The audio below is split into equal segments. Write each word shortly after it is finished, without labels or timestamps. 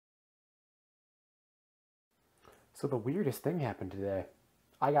So the weirdest thing happened today.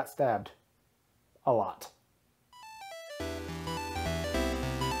 I got stabbed. A lot.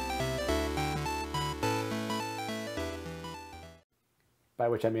 By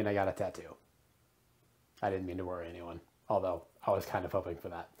which I mean I got a tattoo. I didn't mean to worry anyone, although I was kind of hoping for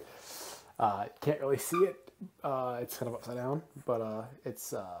that. Can't really see it. It's kind of upside down, but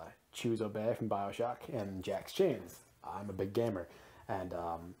it's Choose Obey from Bioshock and Jack's Chains. I'm a big gamer, and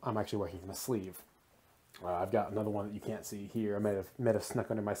I'm actually working on a sleeve. I've got another one that you can't see here. I might have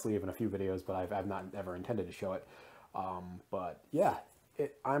snuck under my sleeve in a few videos, but I've not ever intended to show it. But yeah,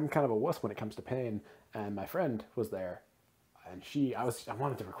 I'm kind of a wuss when it comes to pain, and my friend was there, and I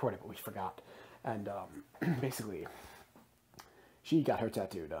wanted to record it, but we forgot. And basically, she got her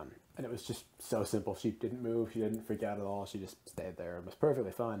tattoo done, and it was just so simple. She didn't move, she didn't freak out at all. She just stayed there. It was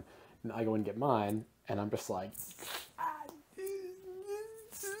perfectly fine. And I go and get mine, and I'm just like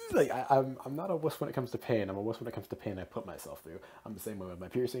I'm not a wuss when it comes to pain. I'm a wuss when it comes to pain I put myself through. I'm the same way with my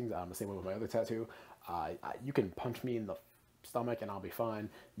piercings. I'm the same way with my other tattoo. You can punch me in the stomach and I'll be fine.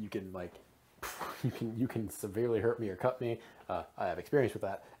 You can you can severely hurt me or cut me. I have experience with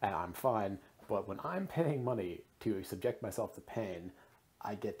that, and I'm fine. But when I'm paying money to subject myself to pain,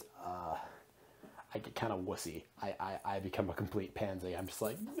 I get kind of wussy. I become a complete pansy. I'm just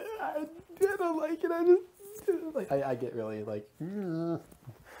like, I don't like it. I get really like,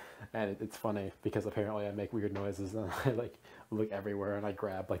 and it's funny because apparently I make weird noises and I like look everywhere and I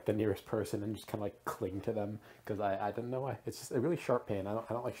grab like the nearest person and just kind of like cling to them because I don't know why. It's just a really sharp pain. I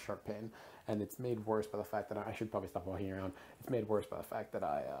don't like sharp pain, and it's made worse by the fact that I should probably stop walking around. It's made worse by the fact that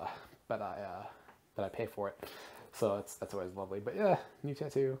I pay for it. So that's always lovely. But yeah, new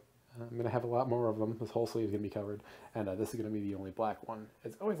tattoo. I'm gonna have a lot more of them. This whole sleeve is gonna be covered, and this is gonna be the only black one.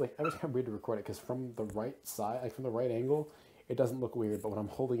 It's always kind of weird to record it because from the right side, like from the right angle, it doesn't look weird. But when I'm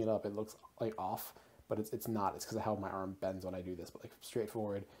holding it up, it looks like off. But it's not. It's because of how my arm bends when I do this. But like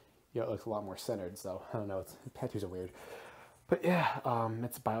straightforward, it looks a lot more centered. So I don't know. Tattoos are weird. But yeah,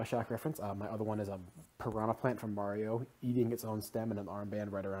 it's a Bioshock reference. My other one is a piranha plant from Mario eating its own stem and an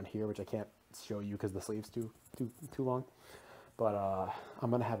armband right around here, which I can't show you because the sleeve's too long. But I'm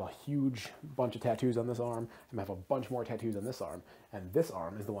going to have a huge bunch of tattoos on this arm. I'm going to have a bunch more tattoos on this arm. And this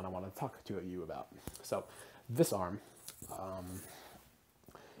arm is the one I want to talk to you about. So this arm, it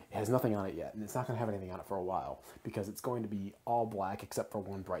has nothing on it yet. And it's not going to have anything on it for a while because it's going to be all black except for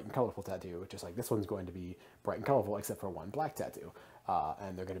one bright and colorful tattoo. Just like this one's going to be bright and colorful except for one black tattoo.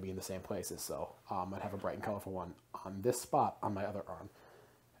 And they're going to be in the same places. So I'm going to have a bright and colorful one on this spot on my other arm.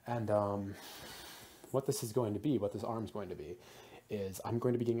 And what this is going to be, what this arm is going to be, is I'm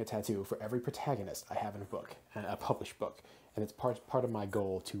going to be getting a tattoo for every protagonist I have in a book, a published book, and it's part of my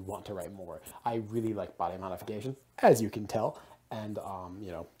goal to want to write more. I really like body modification, as you can tell, and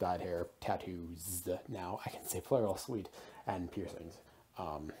dyed hair, tattoos. Now I can say plural, sweet, and piercings.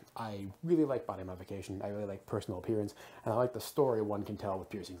 I really like body modification. I really like personal appearance, and I like the story one can tell with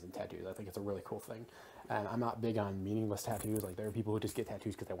piercings and tattoos. I think it's a really cool thing. And I'm not big on meaningless tattoos. Like, there are people who just get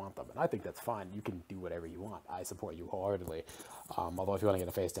tattoos because they want them, and I think that's fine. You can do whatever you want. I support you wholeheartedly. Although if you want to get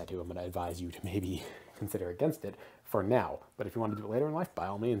a face tattoo, I'm going to advise you to maybe consider against it for now. But if you want to do it later in life, by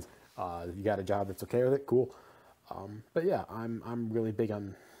all means. If you got a job that's okay with it, cool. But yeah, I'm really big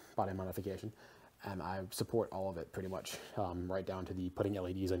on body modification, and I support all of it pretty much, right down to the putting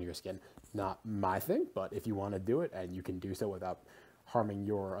LEDs on your skin. Not my thing, but if you want to do it and you can do so without harming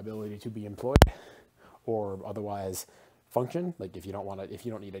your ability to be employed or otherwise function, like if you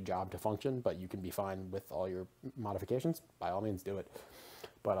don't need a job to function, but you can be fine with all your modifications, by all means do it.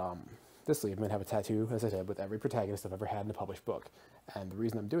 But this sleeve, I'm gonna have a tattoo, as I said, with every protagonist I've ever had in a published book. And the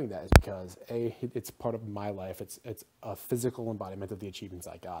reason I'm doing that is because it's part of my life. It's a physical embodiment of the achievements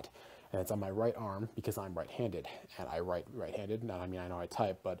I got, and it's on my right arm because I'm right-handed, and I write right-handed. Now, I mean, I know I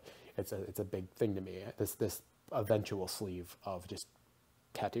type, but it's a big thing to me. This eventual sleeve of just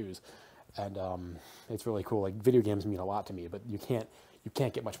tattoos. And it's really cool. Like, video games mean a lot to me, but you can't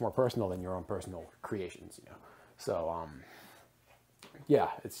get much more personal than your own personal creations, So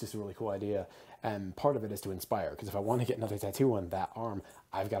yeah, it's just a really cool idea, and part of it is to inspire. Because if I want to get another tattoo on that arm,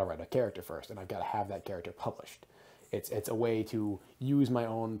 I've got to write a character first, and I've got to have that character published. It's a way to use my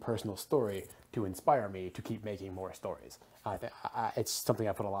own personal story to inspire me to keep making more stories. It's something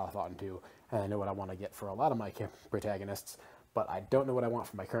I put a lot of thought into, and I know what I want to get for a lot of my protagonists. But I don't know what I want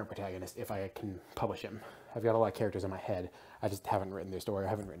for my current protagonist if I can publish him. I've got a lot of characters in my head. I just haven't written their story. I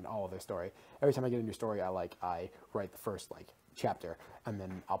haven't written all of their story. Every time I get a new story, I write the first chapter, and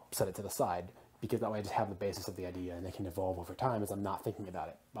then I'll set it to the side because that way I just have the basis of the idea, and it can evolve over time as I'm not thinking about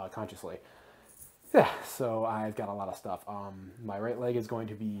it consciously. Yeah, so I've got a lot of stuff. My right leg is going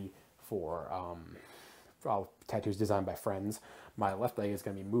to be for tattoos designed by friends. My left leg is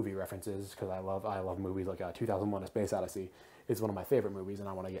going to be movie references because I love movies like 2001: A Space Odyssey is one of my favorite movies, and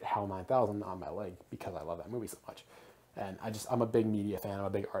I want to get HAL 9000 on my leg because I love that movie so much. And I'm a big media fan. I'm a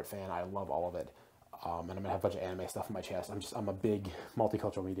big art fan. I love all of it. And I'm gonna have a bunch of anime stuff on my chest. I'm a big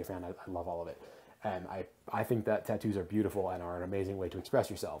multicultural media fan. I love all of it. And I think that tattoos are beautiful and are an amazing way to express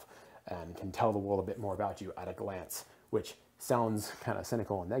yourself and can tell the world a bit more about you at a glance, which sounds kind of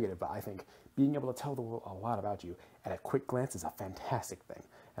cynical and negative, but I think being able to tell the world a lot about you at a quick glance is a fantastic thing.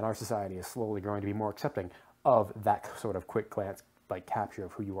 And our society is slowly growing to be more accepting of that sort of quick glance, like capture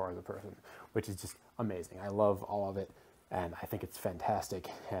of who you are as a person, which is just amazing. I love all of it, and I think it's fantastic,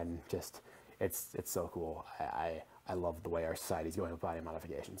 and just it's so cool. I love the way our society is going with body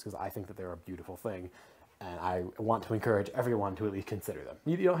modifications because I think that they're a beautiful thing, and I want to encourage everyone to at least consider them.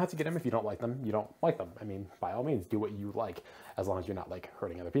 You don't have to get them if you don't like them. You don't like them. I mean, by all means, do what you like as long as you're not like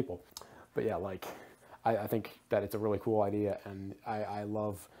hurting other people. But yeah, like I think that it's a really cool idea, and I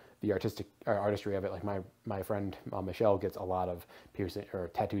love the artistry of it. Like my friend Michelle gets a lot of piercing or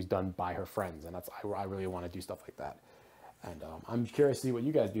tattoos done by her friends, and I really want to do stuff like that. And I'm curious to see what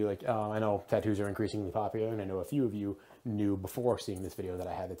you guys do. Like, I know tattoos are increasingly popular, and I know a few of you knew before seeing this video that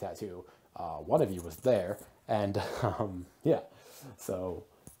I had the tattoo. One of you was there, and yeah. So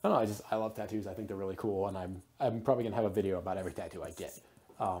I don't know. I love tattoos. I think they're really cool, and I'm probably gonna have a video about every tattoo I get.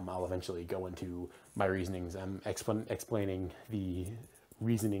 I'll eventually go into my reasonings and explaining the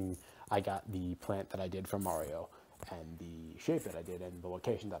reasoning I got the plant that I did from Mario, and the shape that I did, and the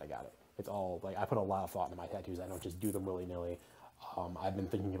location that I got it. It's all like I put a lot of thought into my tattoos. I don't just do them willy-nilly. I've been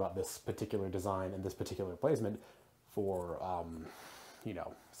thinking about this particular design and this particular placement for you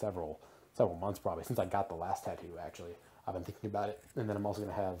know, several months probably since I got the last tattoo. Actually, I've been thinking about it, and then I'm also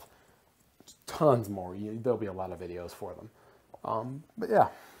gonna have tons more. There'll be a lot of videos for them. But yeah,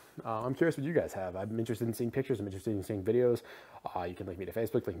 I'm curious what you guys have. I'm interested in seeing pictures. I'm interested in seeing videos. You can link me to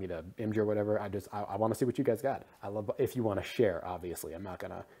Facebook, link me to Imgur or whatever. I want to see what you guys got. I love if you want to share. Obviously, I'm not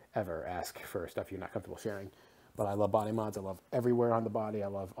gonna ever ask for stuff you're not comfortable sharing. But I love body mods. I love everywhere on the body. I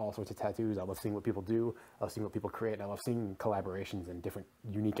love all sorts of tattoos. I love seeing what people do. I love seeing what people create. And I love seeing collaborations and different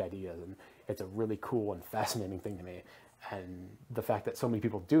unique ideas. And it's a really cool and fascinating thing to me. And the fact that so many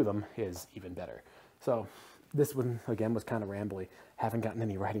people do them is even better. So this one, again, was kind of rambly. Haven't gotten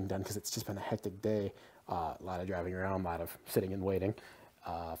any writing done because it's just been a hectic day. A lot of driving around, a lot of sitting and waiting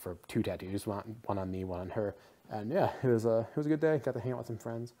for 2 tattoos, one on me, one on her. And yeah, it was a good day. Got to hang out with some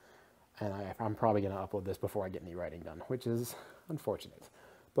friends. And I'm probably going to upload this before I get any writing done, which is unfortunate.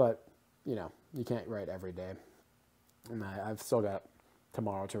 But, you know, you can't write every day. And I've still got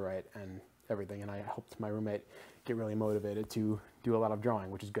tomorrow to write and everything. And I helped my roommate get really motivated to do a lot of drawing,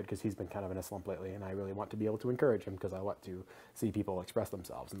 which is good because he's been kind of in a slump lately. And I really want to be able to encourage him because I want to see people express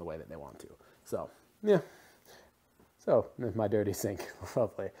themselves in the way that they want to. So, yeah. So, my dirty sink.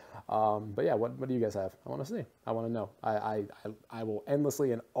 Lovely. But yeah, what do you guys have? I want to see. I want to know. I will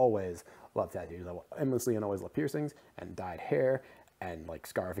endlessly and always love tattoos. I will endlessly and always love piercings and dyed hair and like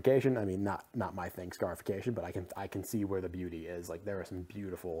scarification. I mean, not my thing, scarification, but I can see where the beauty is. Like, there are some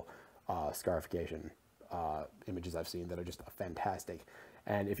beautiful scarification images I've seen that are just fantastic.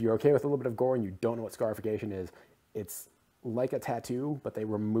 And if you're okay with a little bit of gore and you don't know what scarification is, it's like a tattoo, but they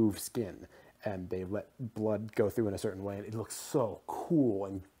remove skin. And they let blood go through in a certain way. And it looks so cool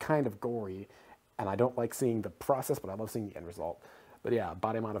and kind of gory. And I don't like seeing the process, but I love seeing the end result. But yeah,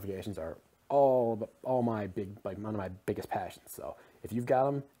 body modifications are all my one of my biggest passions. So if you've got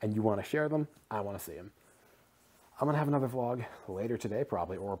them and you want to share them, I want to see them. I'm going to have another vlog later today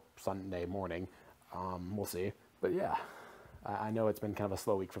probably, or Sunday morning. We'll see. But yeah, I know it's been kind of a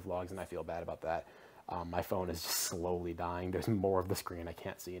slow week for vlogs, and I feel bad about that. My phone is just slowly dying. There's more of the screen I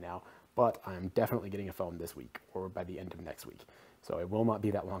can't see now. But I'm definitely getting a phone this week or by the end of next week. So it will not be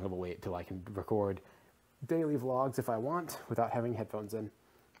that long of a wait till I can record daily vlogs if I want without having headphones in.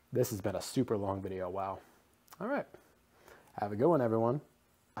 This has been a super long video. Wow. All right. Have a good one, everyone.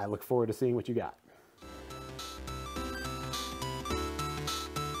 I look forward to seeing what you got.